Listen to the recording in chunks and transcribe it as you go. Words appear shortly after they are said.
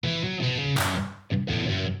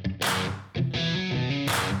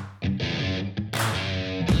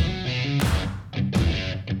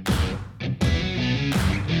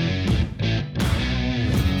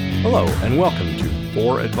Hello, and welcome to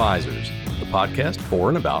For Advisors, the podcast for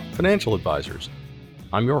and about financial advisors.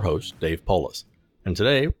 I'm your host, Dave Polis, and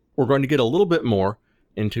today we're going to get a little bit more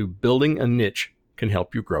into building a niche can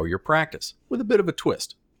help you grow your practice with a bit of a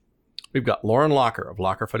twist. We've got Lauren Locker of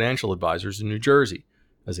Locker Financial Advisors in New Jersey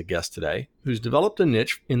as a guest today, who's developed a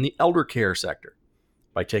niche in the eldercare sector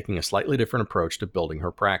by taking a slightly different approach to building her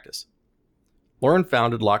practice. Lauren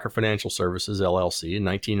founded Locker Financial Services, LLC in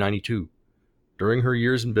 1992. During her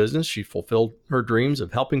years in business, she fulfilled her dreams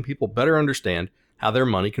of helping people better understand how their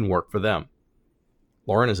money can work for them.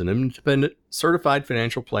 Lauren is an independent, certified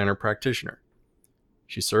financial planner practitioner.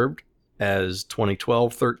 She served as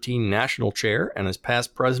 2012-13 National Chair and as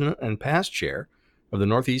past President and past Chair of the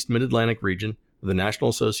Northeast Mid-Atlantic region of the National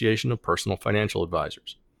Association of Personal Financial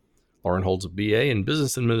Advisors. Lauren holds a BA in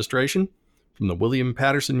Business Administration from the William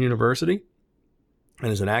Patterson University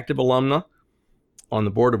and is an active alumna on the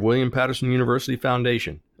board of William Patterson University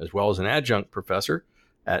Foundation, as well as an adjunct professor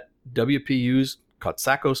at WPU's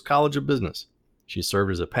Cotsacos College of Business. She served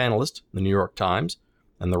as a panelist in the New York Times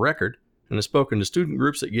and The Record, and has spoken to student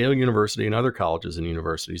groups at Yale University and other colleges and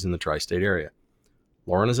universities in the tri-state area.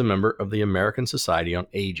 Lauren is a member of the American Society on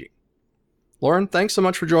Aging. Lauren, thanks so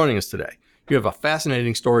much for joining us today. You have a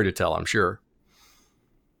fascinating story to tell, I'm sure.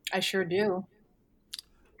 I sure do.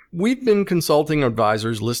 We've been consulting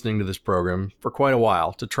advisors listening to this program for quite a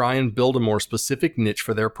while to try and build a more specific niche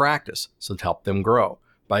for their practice so to help them grow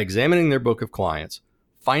by examining their book of clients,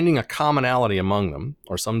 finding a commonality among them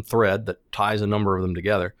or some thread that ties a number of them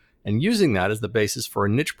together, and using that as the basis for a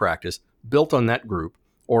niche practice built on that group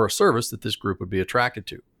or a service that this group would be attracted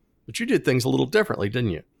to. But you did things a little differently,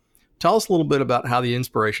 didn't you? Tell us a little bit about how the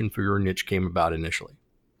inspiration for your niche came about initially.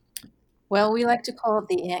 Well, we like to call it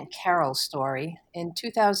the Aunt Carol story. In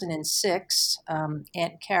 2006,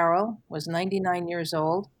 Aunt Carol was 99 years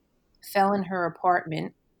old, fell in her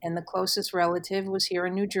apartment, and the closest relative was here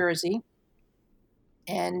in New Jersey.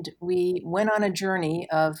 And we went on a journey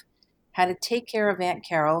of how to take care of Aunt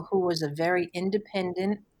Carol, who was a very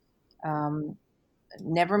independent,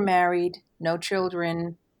 never married, no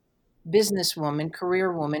children, businesswoman,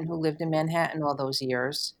 career woman who lived in Manhattan all those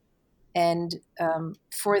years. And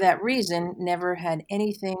for that reason, never had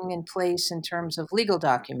anything in place in terms of legal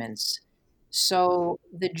documents. So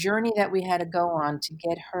the journey that we had to go on to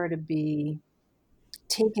get her to be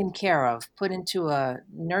taken care of, put into a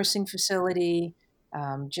nursing facility,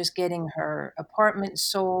 just getting her apartment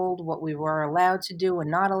sold, what we were allowed to do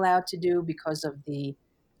and not allowed to do because of the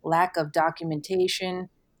lack of documentation,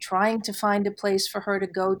 trying to find a place for her to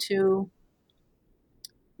go to.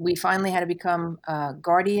 We finally had to become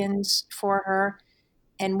guardians for her.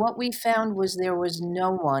 And what we found was there was no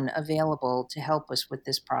one available to help us with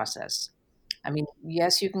this process. I mean,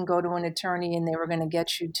 yes, you can go to an attorney and they were going to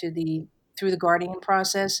get you through the guardian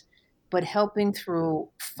process, but helping through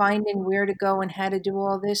finding where to go and how to do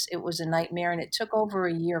all this, it was a nightmare. And it took over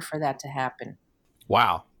a year for that to happen.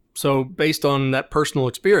 Wow. So based on that personal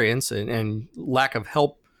experience and lack of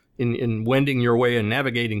help in wending your way and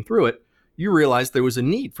navigating through it, you realized there was a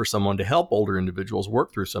need for someone to help older individuals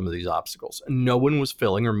work through some of these obstacles, and no one was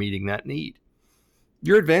filling or meeting that need.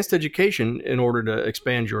 Your advanced education in order to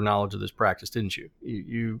expand your knowledge of this practice, didn't you?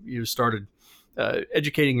 You started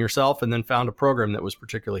educating yourself and then found a program that was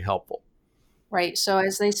particularly helpful. Right. So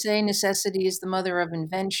as they say, necessity is the mother of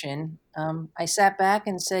invention. I sat back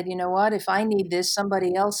and said, you know what, if I need this,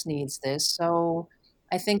 somebody else needs this. So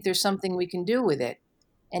I think there's something we can do with it.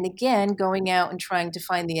 And again, going out and trying to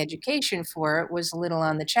find the education for it was a little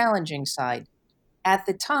on the challenging side. At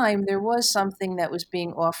the time, there was something that was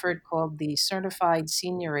being offered called the Certified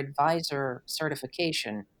Senior Advisor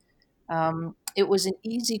Certification. It was an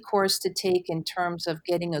easy course to take in terms of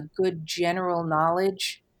getting a good general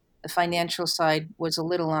knowledge. The financial side was a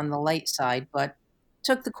little on the light side, but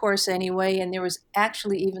took the course anyway. And there was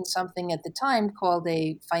actually even something at the time called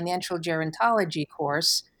a financial gerontology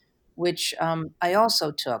course, which I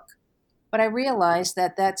also took. But I realized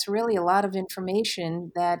that that's really a lot of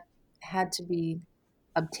information that had to be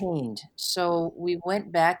obtained. So we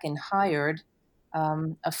went back and hired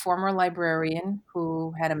a former librarian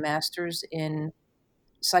who had a master's in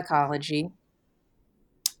psychology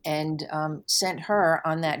and sent her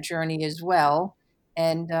on that journey as well.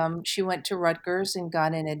 And she went to Rutgers and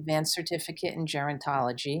got an advanced certificate in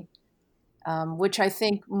gerontology. Which I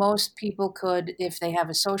think most people could, if they have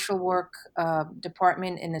a social work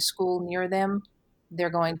department in a school near them, they're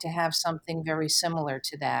going to have something very similar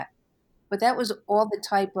to that. But that was all the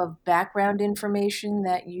type of background information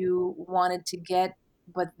that you wanted to get,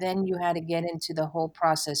 but then you had to get into the whole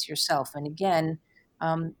process yourself. And again,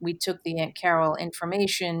 we took the Aunt Carol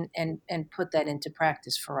information and put that into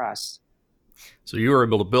practice for us. So you were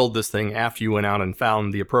able to build this thing after you went out and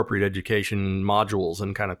found the appropriate education modules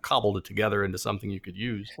and kind of cobbled it together into something you could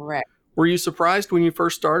use. Correct. Were you surprised when you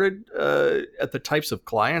first started at the types of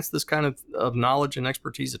clients this kind of knowledge and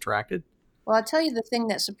expertise attracted? Well, I'll tell you the thing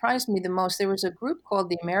that surprised me the most. There was a group called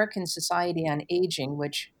the American Society on Aging,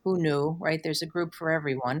 which who knew, right? There's a group for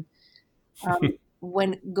everyone.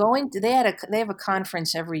 When going to, they have a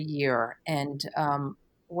conference every year, and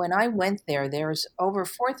when I went there, there's over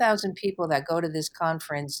 4,000 people that go to this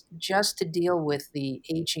conference just to deal with the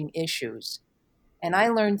aging issues. And I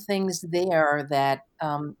learned things there that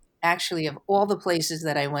actually, of all the places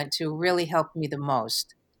that I went to, really helped me the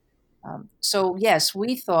most. So, yes,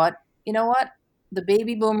 we thought, you know what? The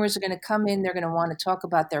baby boomers are going to come in, they're going to want to talk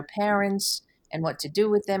about their parents and what to do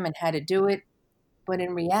with them and how to do it. But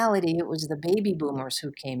in reality, it was the baby boomers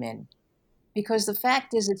who came in. Because the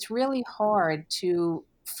fact is, it's really hard to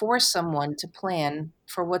force someone to plan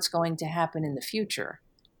for what's going to happen in the future.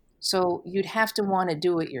 So you'd have to want to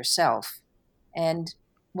do it yourself. And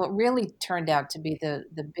what really turned out to be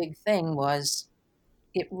the big thing was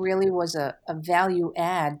it really was a value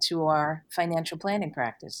add to our financial planning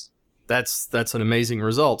practice. That's an amazing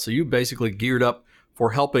result. So you basically geared up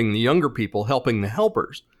for helping the younger people, helping the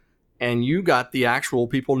helpers, and you got the actual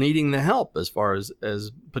people needing the help as far as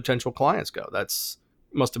potential clients go. That's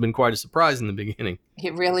must have been quite a surprise in the beginning.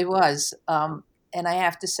 It really was. And I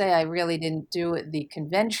have to say, I really didn't do it the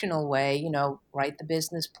conventional way, write the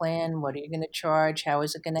business plan. What are you going to charge? How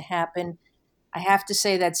is it going to happen? I have to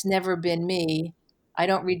say, that's never been me. I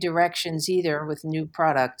don't read directions either with new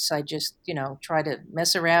products. I just, try to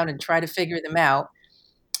mess around and try to figure them out.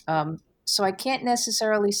 So I can't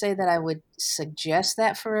necessarily say that I would suggest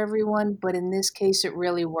that for everyone, but in this case, it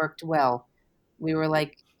really worked well. We were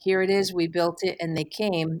like, here it is, we built it, and they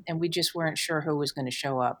came, and we just weren't sure who was going to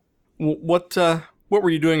show up. What were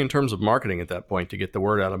you doing in terms of marketing at that point to get the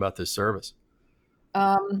word out about this service?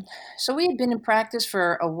 Um, so we had been in practice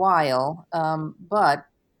for a while, but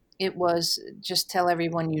it was just tell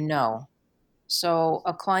everyone you know. So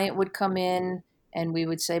a client would come in and we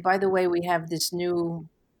would say, by the way, we have this new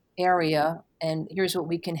area and here's what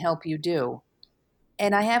we can help you do.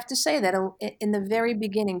 And I have to say that in the very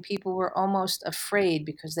beginning, people were almost afraid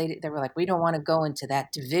because they were like, we don't want to go into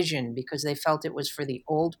that division because they felt it was for the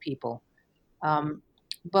old people. Um,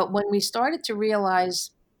 but when we started to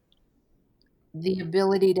realize the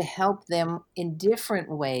ability to help them in different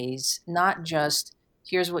ways, not just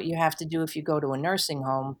here's what you have to do if you go to a nursing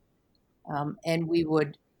home, and we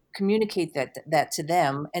would communicate that to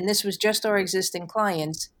them. And this was just our existing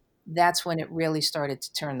clients. That's when it really started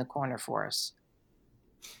to turn the corner for us.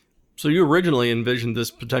 So you originally envisioned this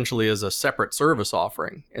potentially as a separate service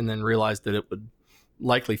offering and then realized that it would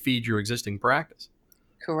likely feed your existing practice.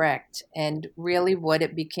 Correct. And really, what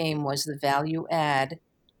it became was the value add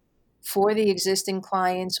for the existing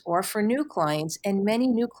clients or for new clients. And many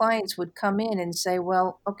new clients would come in and say,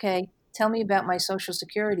 well, okay, tell me about my Social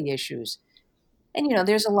Security issues. And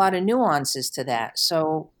there's a lot of nuances to that.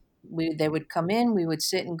 So they would come in, we would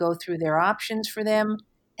sit and go through their options for them,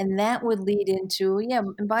 and that would lead into, yeah.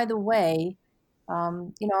 And by the way,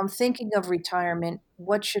 I'm thinking of retirement.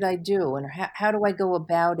 What should I do, and how do I go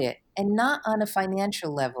about it? And not on a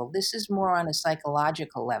financial level. This is more on a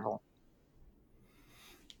psychological level.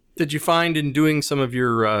 Did you find in doing some of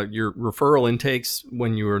your referral intakes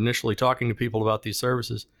when you were initially talking to people about these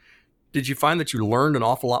services, did you find that you learned an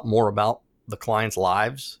awful lot more about the clients'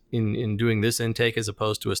 lives in doing this intake as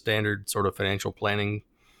opposed to a standard sort of financial planning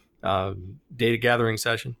uh, data gathering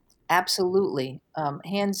session? Absolutely.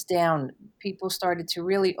 Hands down, people started to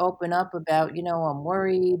really open up about, I'm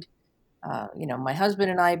worried. My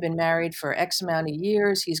husband and I have been married for X amount of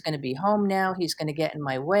years. He's going to be home now. He's going to get in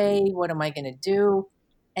my way. What am I going to do?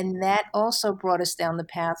 And that also brought us down the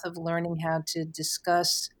path of learning how to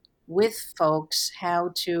discuss with folks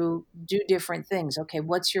how to do different things. Okay,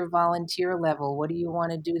 what's your volunteer level? What do you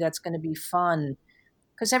want to do that's going to be fun?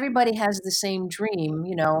 Because everybody has the same dream,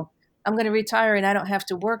 I'm going to retire and I don't have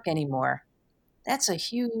to work anymore. That's a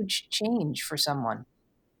huge change for someone.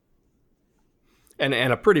 And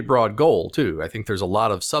a pretty broad goal too. I think there's a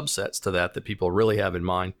lot of subsets to that people really have in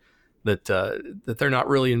mind that they're not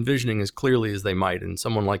really envisioning as clearly as they might. And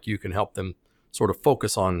someone like you can help them sort of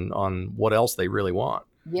focus on what else they really want.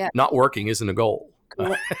 Yeah, Not working isn't a goal,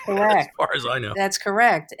 as correct. far as I know. That's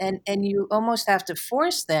correct. And you almost have to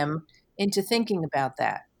force them into thinking about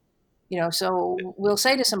that. So we'll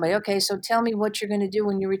say to somebody, okay, so tell me what you're going to do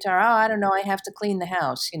when you retire. Oh, I don't know. I have to clean the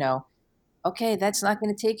house. Okay, that's not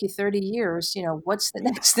going to take you 30 years. What's the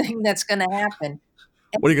next thing that's going to happen?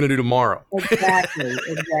 What are you going to do tomorrow? Exactly,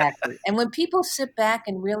 exactly. And when people sit back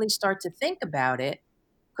and really start to think about it,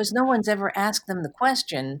 because no one's ever asked them the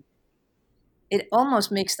question, it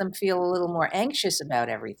almost makes them feel a little more anxious about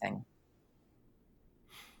everything.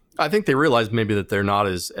 I think they realize maybe that they're not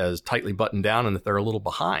as tightly buttoned down and that they're a little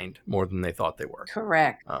behind more than they thought they were.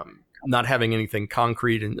 Correct. Not having anything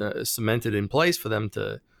concrete and cemented in place for them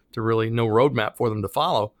to really no roadmap for them to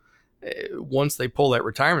follow. Once they pull that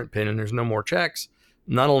retirement pin and there's no more checks,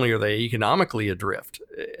 not only are they economically adrift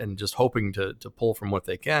and just hoping to pull from what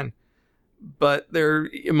they can, but they're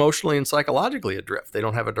emotionally and psychologically adrift. They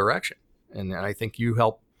don't have a direction. And I think you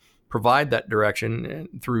help provide that direction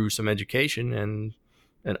through some education and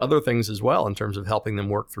other things as well, in terms of helping them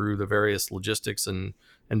work through the various logistics and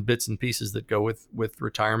bits and pieces that go with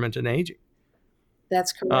retirement and aging.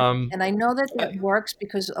 That's correct. And I know that that works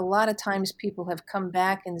because a lot of times people have come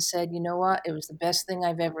back and said, you know what, it was the best thing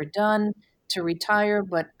I've ever done to retire.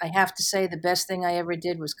 But I have to say, the best thing I ever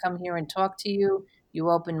did was come here and talk to you. You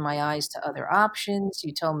opened my eyes to other options.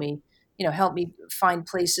 You told me, help me find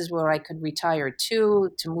places where I could retire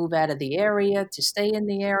to move out of the area, to stay in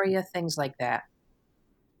the area, things like that.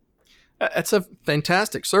 It's a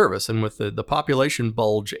fantastic service. And with the population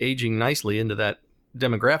bulge aging nicely into that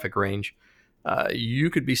demographic range,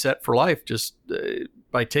 you could be set for life just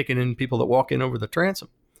by taking in people that walk in over the transom.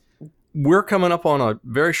 We're coming up on a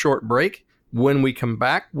very short break. When we come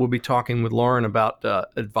back, we'll be talking with Lauren about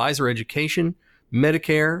advisor education,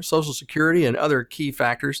 Medicare, Social Security, and other key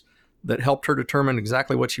factors that helped her determine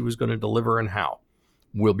exactly what she was going to deliver and how.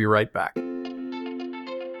 We'll be right back.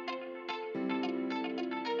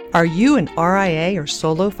 Are you an RIA or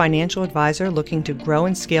solo financial advisor looking to grow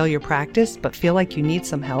and scale your practice but feel like you need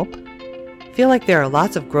some help? Feel like there are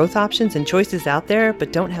lots of growth options and choices out there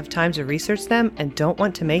but don't have time to research them and don't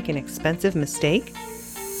want to make an expensive mistake?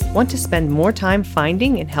 Want to spend more time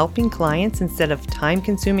finding and helping clients instead of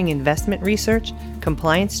time-consuming investment research,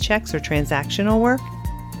 compliance checks, or transactional work?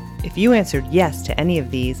 If you answered yes to any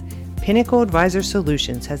of these, Pinnacle Advisor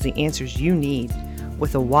Solutions has the answers you need.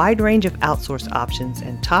 With a wide range of outsource options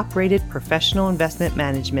and top-rated professional investment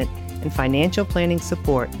management and financial planning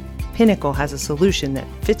support, Pinnacle has a solution that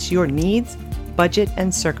fits your needs, budget,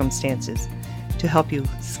 and circumstances to help you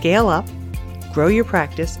scale up, grow your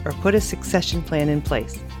practice, or put a succession plan in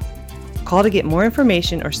place. Call to get more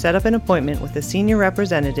information or set up an appointment with a senior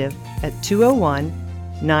representative at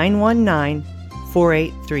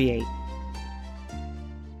 201-919-4838.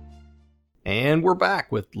 And we're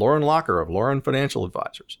back with Lauren Locker of Lauren Financial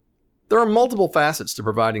Advisors. There are multiple facets to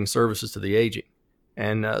providing services to the aging,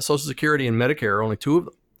 and Social Security and Medicare are only two of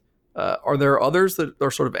them. Are there others that are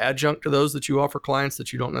sort of adjunct to those that you offer clients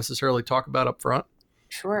that you don't necessarily talk about up front?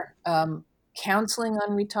 Sure. Counseling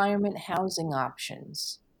on retirement housing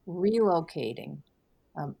options, relocating,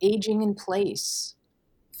 aging in place,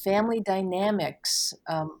 family dynamics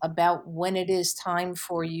about when it is time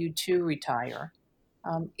for you to retire,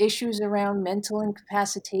 issues around mental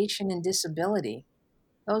incapacitation and disability.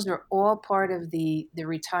 Those are all part of the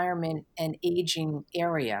retirement and aging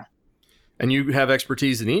area. And you have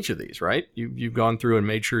expertise in each of these, right? You've gone through and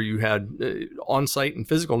made sure you had on-site and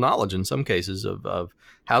physical knowledge in some cases of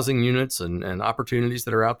housing units and opportunities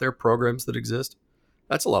that are out there, programs that exist.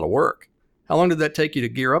 That's a lot of work. How long did that take you to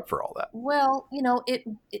gear up for all that? Well,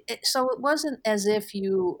 so it wasn't as if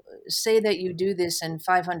you say that you do this and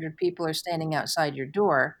 500 people are standing outside your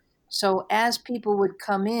door. So as people would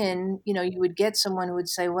come in, you would get someone who would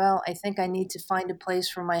say, well, I think I need to find a place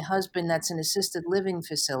for my husband that's an assisted living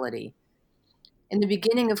facility. In the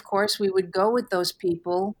beginning, of course, we would go with those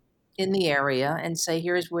people in the area and say,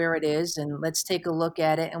 here's where it is, and let's take a look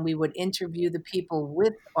at it. And we would interview the people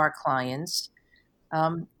with our clients.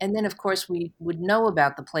 And then, of course, we would know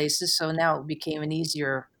about the places. So now it became an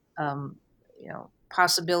easier,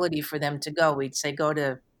 possibility for them to go. We'd say, go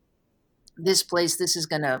to this place. This is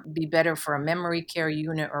going to be better for a memory care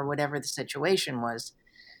unit or whatever the situation was.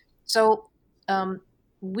 So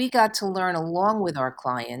we got to learn along with our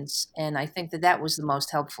clients. And I think that was the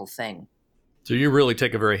most helpful thing. So you really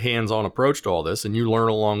take a very hands-on approach to all this, and you learn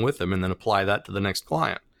along with them and then apply that to the next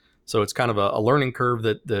client. So it's kind of a learning curve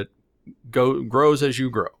that grows as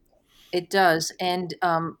you grow. It does, and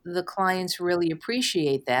the clients really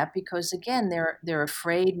appreciate that because, again, they're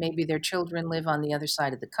afraid. Maybe their children live on the other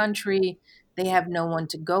side of the country. They have no one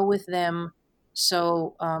to go with them.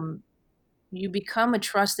 So you become a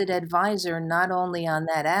trusted advisor not only on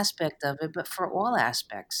that aspect of it, but for all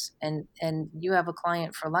aspects, and you have a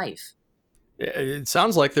client for life. It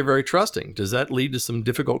sounds like they're very trusting. Does that lead to some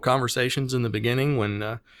difficult conversations in the beginning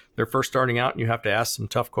when they're first starting out and you have to ask some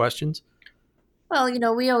tough questions? Well,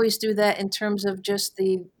 we always do that in terms of just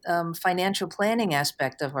the financial planning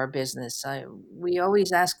aspect of our business. We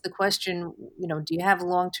always ask the question, do you have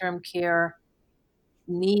long-term care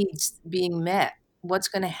needs being met? What's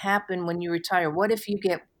going to happen when you retire? What if you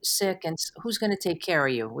get sick and who's going to take care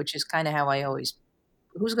of you? Which is kind of how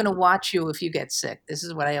who's going to watch you if you get sick? This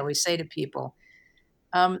is what I always say to people.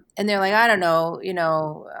 And they're like, I don't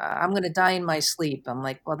know, I'm going to die in my sleep. I'm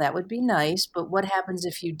like, well, that would be nice, but what happens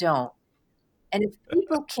if you don't? And if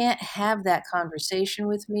people can't have that conversation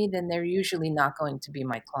with me, then they're usually not going to be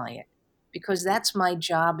my client, because that's my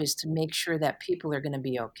job, is to make sure that people are going to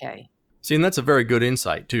be okay. See, and that's a very good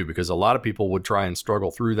insight too, because a lot of people would try and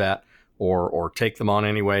struggle through that, or take them on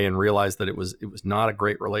anyway, and realize that it was not a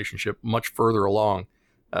great relationship much further along.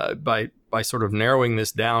 By sort of narrowing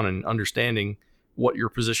this down and understanding what your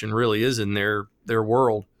position really is in their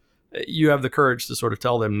world, you have the courage to sort of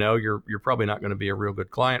tell them, no, you're probably not going to be a real good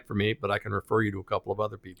client for me, but I can refer you to a couple of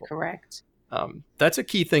other people. Correct. That's a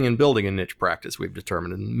key thing in building a niche practice, we've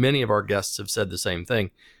determined, and many of our guests have said the same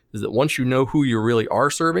thing, is that once you know who you really are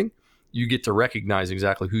serving, you get to recognize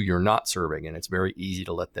exactly who you're not serving, and it's very easy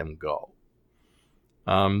to let them go.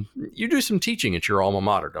 You do some teaching at your alma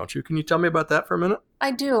mater, don't you? Can you tell me about that for a minute?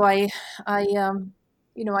 I do. I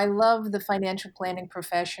love the financial planning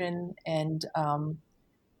profession, and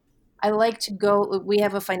I like to go. We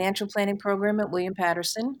have a financial planning program at William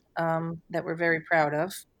Patterson that we're very proud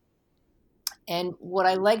of. And what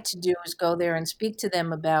I like to do is go there and speak to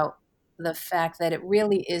them about the fact that it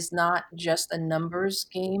really is not just a numbers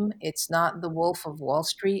game. It's not the Wolf of Wall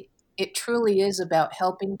Street. It truly is about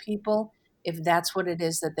helping people, if that's what it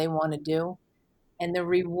is that they want to do, and the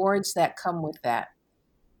rewards that come with that.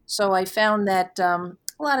 So I found that a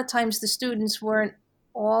lot of times the students weren't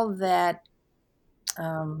all that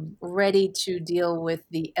ready to deal with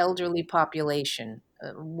the elderly population.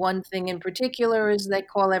 One thing in particular is they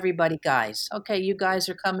call everybody guys. Okay, you guys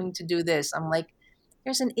are coming to do this. I'm like,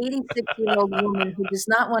 there's an 86-year-old woman who does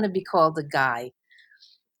not want to be called a guy.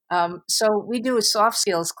 So we do a soft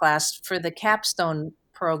skills class for the capstone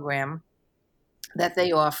program that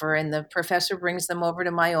they offer, and the professor brings them over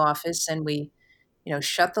to my office, and we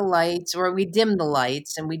shut the lights, or we dim the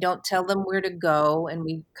lights, and we don't tell them where to go, and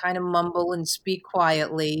we kind of mumble and speak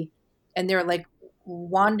quietly, and they're like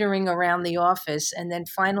wandering around the office. And then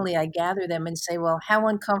finally I gather them and say, well, how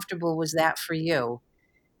uncomfortable was that for you?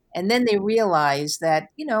 And then they realize that,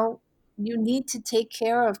 you need to take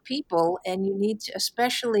care of people, and you need to,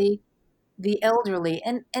 especially the elderly.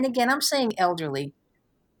 And again, I'm saying elderly.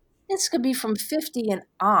 This could be from 50 and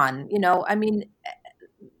on, I mean,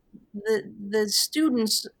 the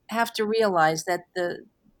students have to realize that the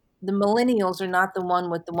millennials are not the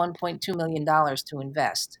one with the $1.2 million to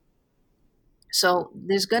invest. So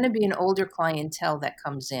there's going to be an older clientele that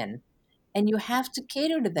comes in, and you have to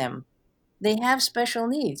cater to them. They have special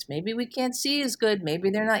needs. Maybe we can't see as good. Maybe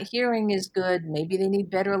they're not hearing as good. Maybe they need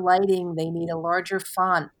better lighting. They need a larger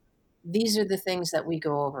font. These are the things that we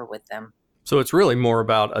go over with them. So it's really more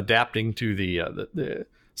about adapting to the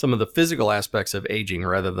some of the physical aspects of aging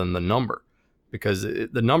rather than the number, because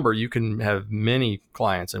the number, you can have many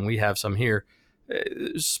clients, and we have some here,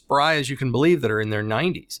 spry as you can believe, that are in their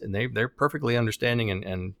 90s, and they're perfectly understanding,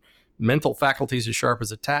 and mental faculties as sharp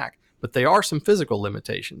as a tack. But they are some physical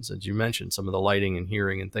limitations, as you mentioned, some of the lighting and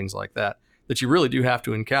hearing and things like that you really do have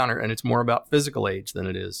to encounter, and it's more about physical age than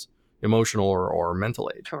it is emotional or mental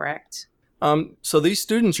age. Correct. So these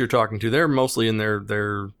students you're talking to, they're mostly in their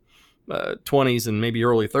 20s and maybe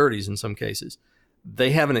early 30s in some cases. They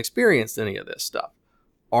haven't experienced any of this stuff.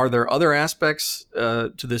 Are there other aspects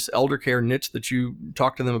to this elder care niche that you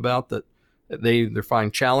talk to them about that they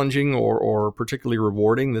find challenging or particularly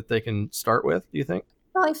rewarding that they can start with, do you think?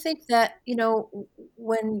 Well, I think that,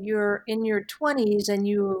 when you're in your 20s and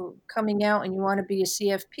you're coming out and you want to be a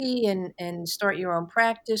CFP and start your own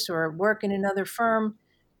practice or work in another firm,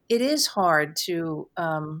 it is hard to,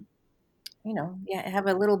 have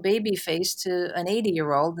a little baby face to an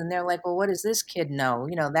 80-year-old, and they're like, well, what does this kid know?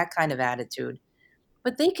 That kind of attitude.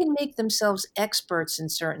 But they can make themselves experts in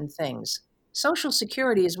certain things. Social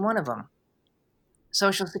Security is one of them.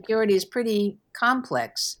 Social Security is pretty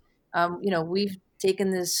complex. We've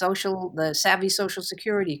taken the Savvy Social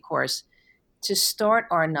Security course to start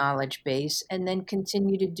our knowledge base, and then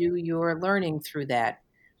continue to do your learning through that.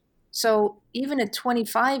 So even a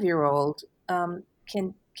 25-year-old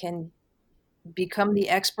can become the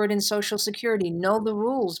expert in Social Security, know the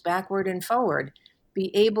rules backward and forward,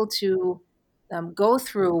 be able to go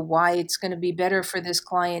through why it's going to be better for this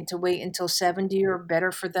client to wait until 70, or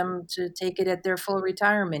better for them to take it at their full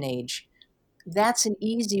retirement age. That's an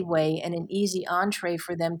easy way and an easy entree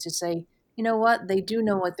for them to say, you know what, they do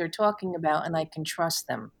know what they're talking about and I can trust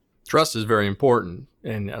them. Trust is very important,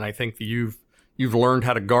 and I think that you've learned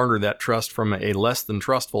how to garner that trust from a less than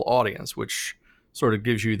trustful audience, which sort of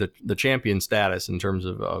gives you the champion status in terms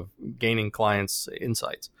of gaining clients'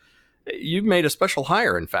 insights. You've made a special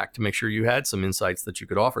hire, in fact, to make sure you had some insights that you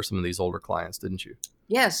could offer some of these older clients, didn't you?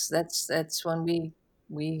 Yes, that's when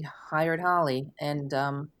we hired Holly, and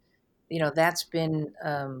that's been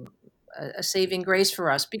a saving grace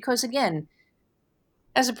for us because again,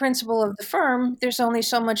 as a principal of the firm, there's only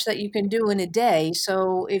so much that you can do in a day.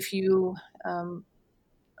 So if you um,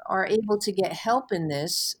 are able to get help in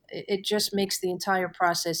this, it just makes the entire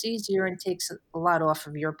process easier and takes a lot off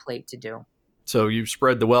of your plate to do. So you've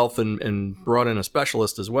spread the wealth and brought in a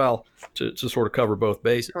specialist as well to sort of cover both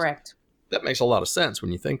bases. Correct. That makes a lot of sense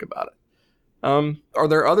when you think about it. Are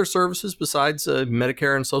there other services besides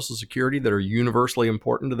Medicare and Social Security that are universally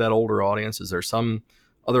important to that older audience? Is there some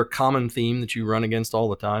other common theme that you run against all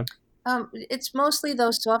the time? It's mostly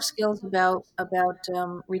those soft skills about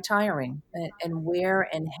retiring and where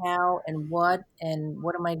and how and what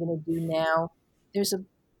am I going to do now. There's a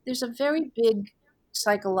there's a very big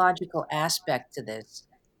psychological aspect to this,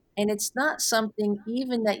 and it's not something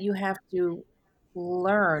even that you have to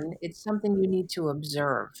learn. It's something you need to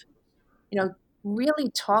observe. Really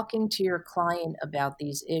talking to your client about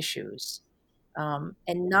these issues, and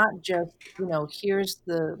not just, here's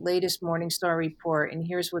the latest Morningstar report and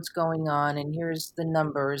here's what's going on and here's the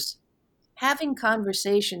numbers. Having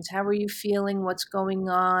conversations, how are you feeling? What's going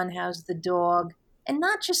on? How's the dog? And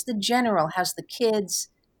not just the general, how's the kids?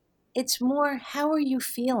 It's more, how are you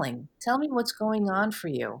feeling? Tell me what's going on for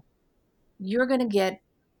you. You're going to get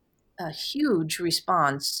a huge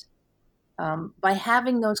response by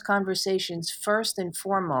having those conversations first and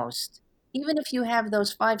foremost, even if you have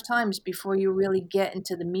those 5 times before you really get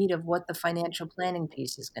into the meat of what the financial planning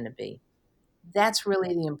piece is going to be. That's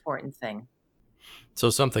really the important thing. So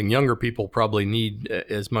something younger people probably need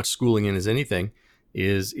as much schooling in as anything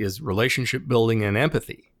is relationship building and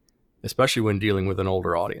empathy, especially when dealing with an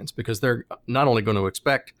older audience, because they're not only going to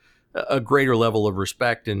expect a greater level of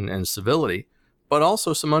respect and civility, but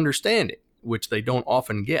also some understanding, which they don't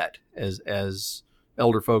often get as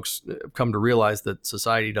elder folks come to realize that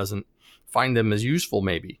society doesn't find them as useful,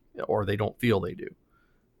 maybe, or they don't feel they do.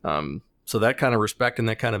 So that kind of respect and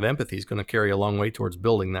that kind of empathy is going to carry a long way towards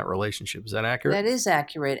building that relationship. Is that accurate? That is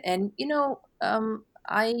accurate. And,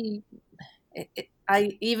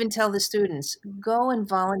 I even tell the students, go and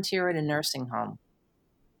volunteer at a nursing home.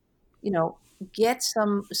 Get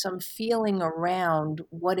some feeling around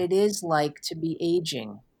what it is like to be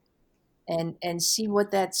aging and see what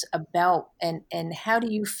that's about and how do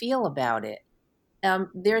you feel about it.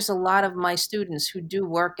 There's a lot of my students who do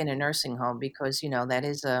work in a nursing home because that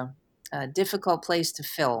is a difficult place to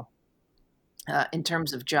fill in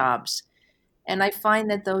terms of jobs, and I find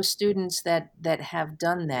that those students that have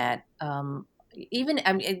done that, even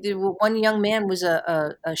I mean, one young man was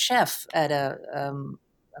a chef at a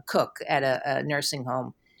cook at a nursing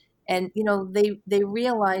home, and they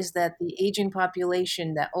realize that the aging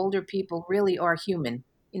population, that older people really are human,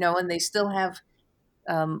 and they still have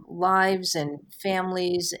lives and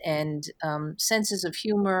families and senses of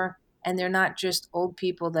humor, and they're not just old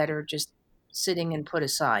people that are just sitting and put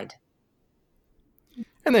aside.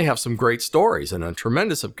 And they have some great stories and a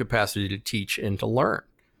tremendous capacity to teach and to learn.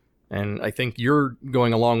 And I think you're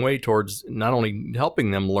going a long way towards not only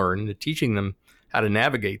helping them learn, to teaching them how to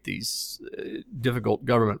navigate these difficult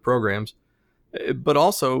government programs, but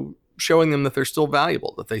also showing them that they're still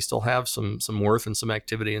valuable, that they still have some worth and some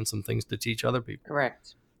activity and some things to teach other people.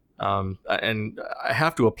 Correct. And I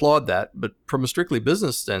have to applaud that, but from a strictly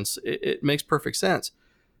business sense, it makes perfect sense.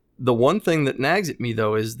 The one thing that nags at me,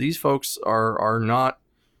 though, is these folks are not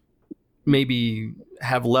maybe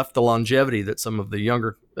have left the longevity that some of the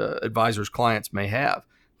younger advisors' clients may have.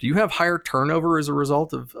 Do you have higher turnover as a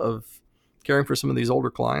result of caring for some of these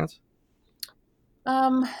older clients?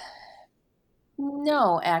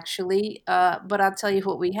 No, actually, but I'll tell you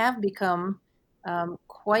what we have become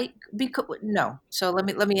quite no. So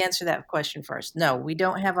let me answer that question first. No, we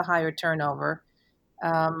don't have a higher turnover,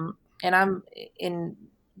 and I'm in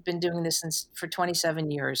been doing this for 27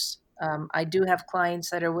 years. I do have clients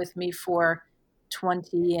that are with me for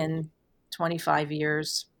 20 and 25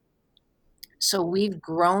 years. So we've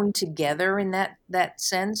grown together in that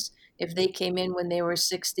sense. If they came in when they were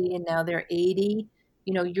 60 and now they're 80,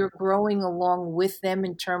 you're growing along with them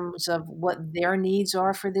in terms of what their needs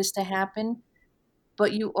are for this to happen.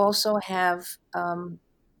 But you also have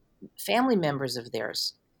family members of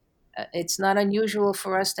theirs. It's not unusual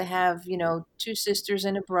for us to have, two sisters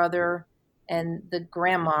and a brother and the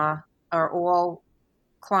grandma. are all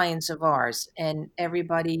clients of ours, and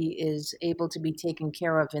everybody is able to be taken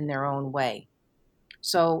care of in their own way.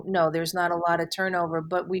 So no, there's not a lot of turnover,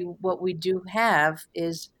 but what we do have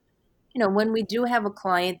is, when we do have a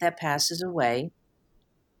client that passes away,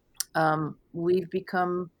 we've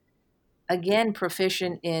become, again,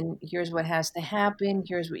 proficient in here's what has to happen,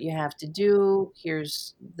 here's what you have to do,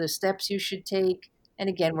 here's the steps you should take. And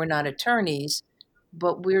again, we're not attorneys,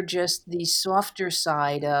 but we're just the softer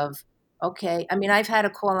side of, okay. I mean, I've had a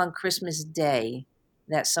call on Christmas Day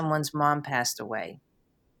that someone's mom passed away.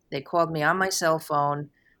 They called me on my cell phone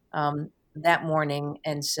that morning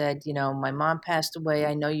and said, my mom passed away.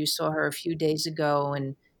 I know you saw her a few days ago,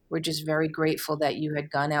 and we're just very grateful that you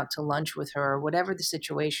had gone out to lunch with her, or whatever the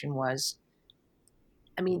situation was.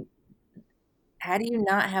 I mean, how do you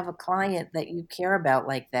not have a client that you care about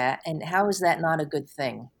like that? And how is that not a good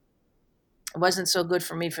thing? It wasn't so good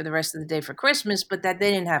for me for the rest of the day for Christmas, but that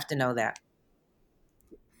they didn't have to know that.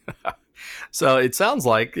 So it sounds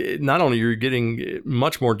like not only you're getting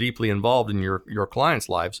much more deeply involved in your clients'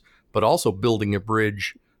 lives, but also building a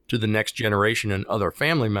bridge to the next generation and other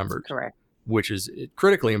family members. Correct. Which is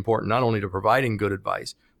critically important, not only to providing good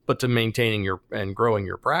advice, but to maintaining and growing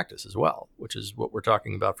your practice as well, which is what we're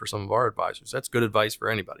talking about for some of our advisors. That's good advice for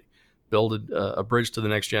anybody. Build a bridge to the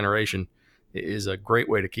next generation is a great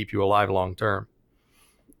way to keep you alive long term.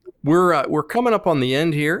 We're coming up on the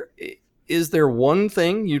end here. Is there one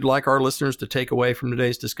thing you'd like our listeners to take away from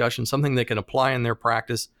today's discussion, something they can apply in their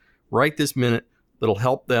practice right this minute that'll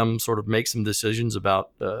help them sort of make some decisions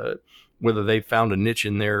about whether they've found a niche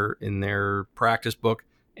in their practice book?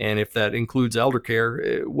 And if that includes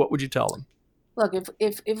Eldercare, what would you tell them? Look,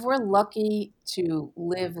 if we're lucky to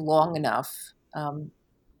live long enough,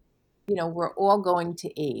 we're all going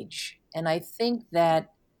to age. And I think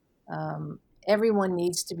that everyone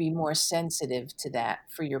needs to be more sensitive to that,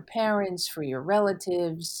 for your parents, for your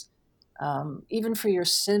relatives, even for your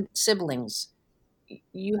siblings.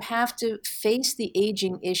 You have to face the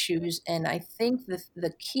aging issues. And I think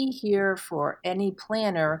the key here for any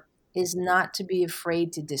planner is not to be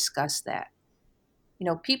afraid to discuss that.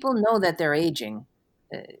 People know that they're aging.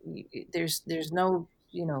 There's no,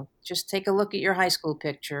 just take a look at your high school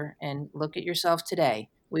picture and look at yourself today.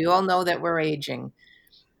 We all know that we're aging,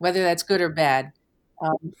 whether that's good or bad.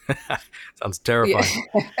 Sounds terrifying.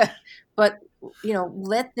 Yeah. But,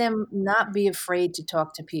 let them not be afraid to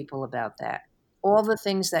talk to people about that. All the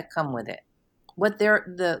things that come with it, what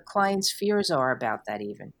the client's fears are about that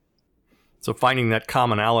even. So finding that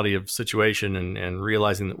commonality of situation and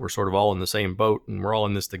realizing that we're sort of all in the same boat and we're all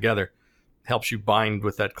in this together helps you bind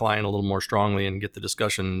with that client a little more strongly and get the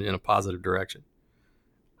discussion in a positive direction.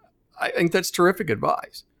 I think that's terrific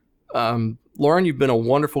advice. Lauren, you've been a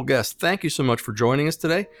wonderful guest. Thank you so much for joining us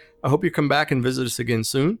today. I hope you come back and visit us again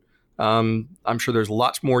soon. I'm sure there's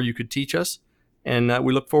lots more you could teach us, and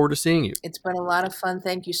we look forward to seeing you. It's been a lot of fun.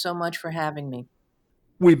 Thank you so much for having me.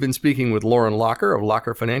 We've been speaking with Lauren Locker of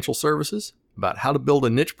Locker Financial Services about how to build a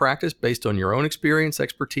niche practice based on your own experience,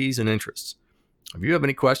 expertise, and interests. If you have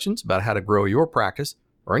any questions about how to grow your practice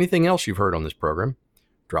or anything else you've heard on this program,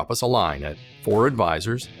 drop us a line at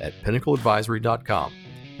 4advisors@pinnacleadvisory.com,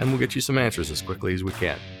 and we'll get you some answers as quickly as we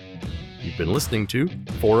can. You've been listening to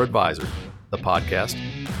 4Advisors, the podcast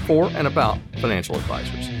for and about financial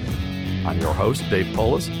advisors. I'm your host, Dave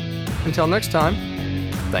Polis. Until next time,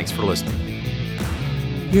 thanks for listening.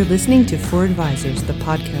 You're listening to 4Advisors, the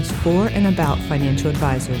podcast for and about financial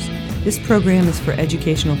advisors. This program is for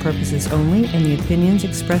educational purposes only, and the opinions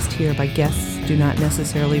expressed here by guests do not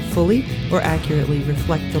necessarily fully or accurately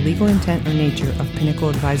reflect the legal intent or nature of Pinnacle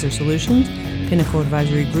Advisor Solutions, Pinnacle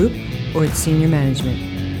Advisory Group, or its senior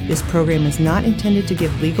management. This program is not intended to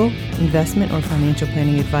give legal, investment, or financial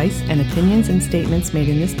planning advice, and opinions and statements made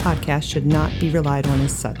in this podcast should not be relied on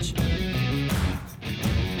as such.